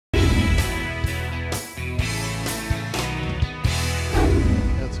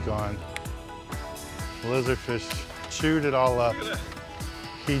Lizardfish chewed it all up.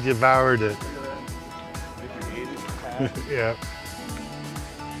 He devoured it. Yeah.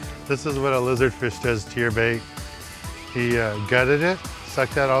 This is what a lizardfish does to your bait. He gutted it,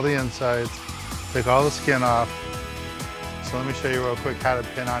 sucked out all the insides, took all the skin off. So let me show you real quick how to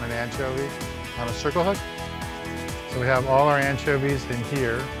pin on an anchovy on a circle hook. So we have all our anchovies in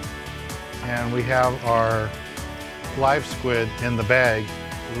here, and we have our live squid in the bag.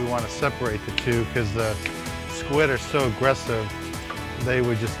 We want to separate the two because the squid are so aggressive, they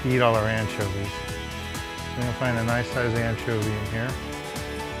would just eat all our anchovies. So I'm going to find a nice size anchovy in here.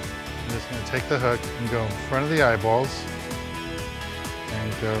 I'm just going to take the hook and go in front of the eyeballs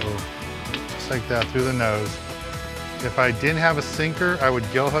and go just like that through the nose. If I didn't have a sinker, I would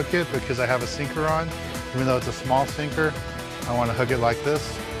gill hook it because I have a sinker on. Even though it's a small sinker, I want to hook it like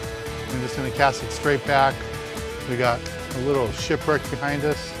this. I'm just going to cast it straight back. We got a little shipwreck behind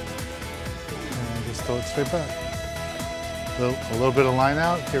us. And just throw it straight back. A little bit of line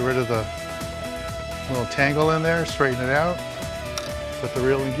out, get rid of the little tangle in there, straighten it out. Put the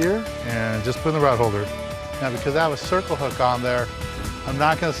reel in gear and just put in the rod holder. Now because I have a circle hook on there, I'm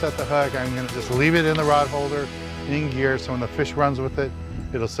not going to set the hook. I'm going to just leave it in the rod holder in gear so when the fish runs with it,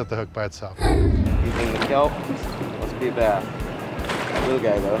 it'll set the hook by itself. Using the kelp, must be a bass. Little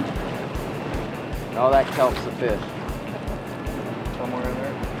guy though. All that kelp's a fish. Somewhere in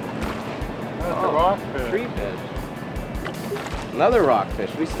there. That's a rockfish. Tree fish. Another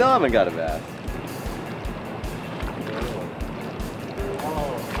rockfish. We still haven't got a bass.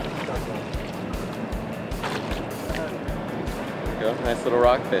 There you go. Nice little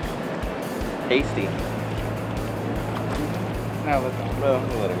rockfish. Tasty. Now let them go. Well,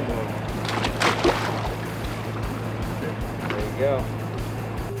 we'll let him go. There you go.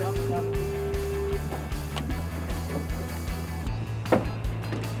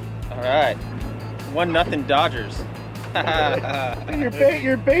 All right, 1-0 Dodgers.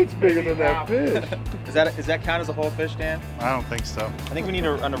 Your bait's bigger than that fish. Does that count as a whole fish, Dan? I don't think so. I think we need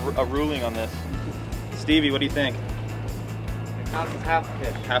a ruling on this. Stevie, what do you think? It counts as half a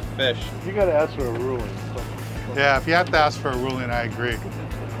fish. Half fish. You got to ask for a ruling. Yeah, if you have to ask for a ruling, I agree.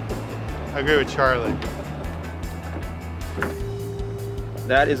 I agree with Charlie.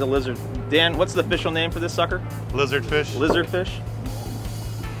 That is a lizard. Dan, what's the official name for this sucker? Lizardfish. Lizardfish.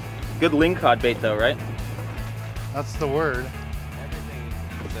 Good lingcod bait though, right? That's the word. Everything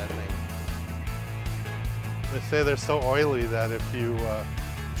is that thing. They say they're so oily that if you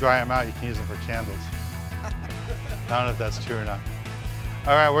dry them out, you can use them for candles. I don't know if that's true or not.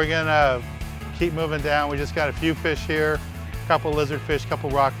 All right, we're gonna keep moving down. We just got a few fish here, a couple lizardfish, a couple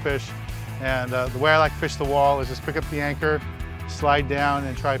rockfish. And the way I like to fish the wall is just pick up the anchor, slide down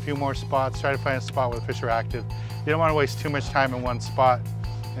and try a few more spots. Try to find a spot where the fish are active. You don't want to waste too much time in one spot.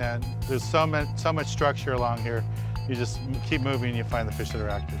 And there's so much structure along here. You just keep moving and you find the fish that are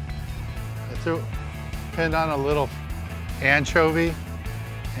active. I pinned on a little anchovy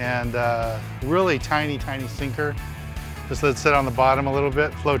and really tiny sinker. Just let it sit on the bottom a little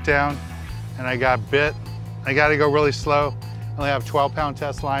bit, float down, and I got bit. I got to go really slow. I only have 12-pound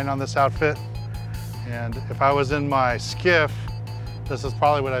test line on this outfit. And if I was in my skiff, this is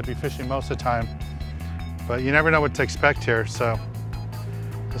probably what I'd be fishing most of the time. But you never know what to expect here, so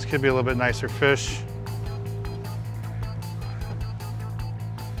this could be a little bit nicer fish.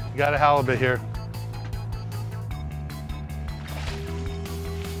 We got a halibut here.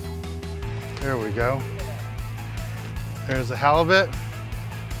 There we go. There's a halibut.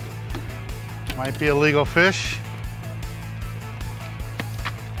 Might be a legal fish.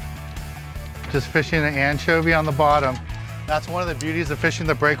 Just fishing an anchovy on the bottom. That's one of the beauties of fishing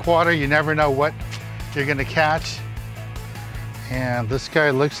the breakwater. You never know what you're gonna catch. And this guy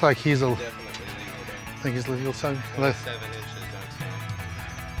looks like he's a... Definitely legal. I think he's legal, son. 7 inches, I'd say.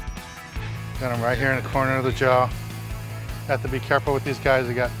 Got him right here in the corner of the jaw. Have to be careful with these guys.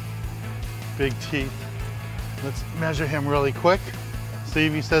 They got big teeth. Let's measure him really quick.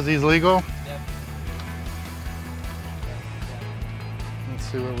 Stevie says he's legal. Yep. Let's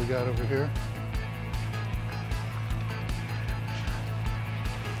see what we got over here.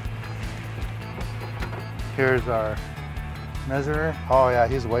 Here's our measurer. Oh yeah,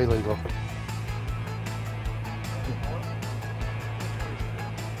 he's way legal.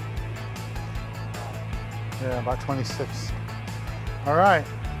 Yeah, about 26. All right.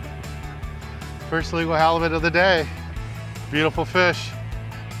 First legal halibut of the day. Beautiful fish.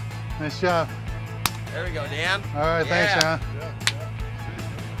 Nice job. There we go, Dan. All right, Yeah. thanks, John.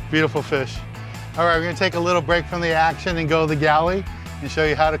 Beautiful fish. All right, we're gonna take a little break from the action and go to the galley and show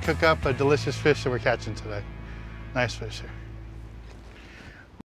you how to cook up a delicious fish that we're catching today. Nice fish here.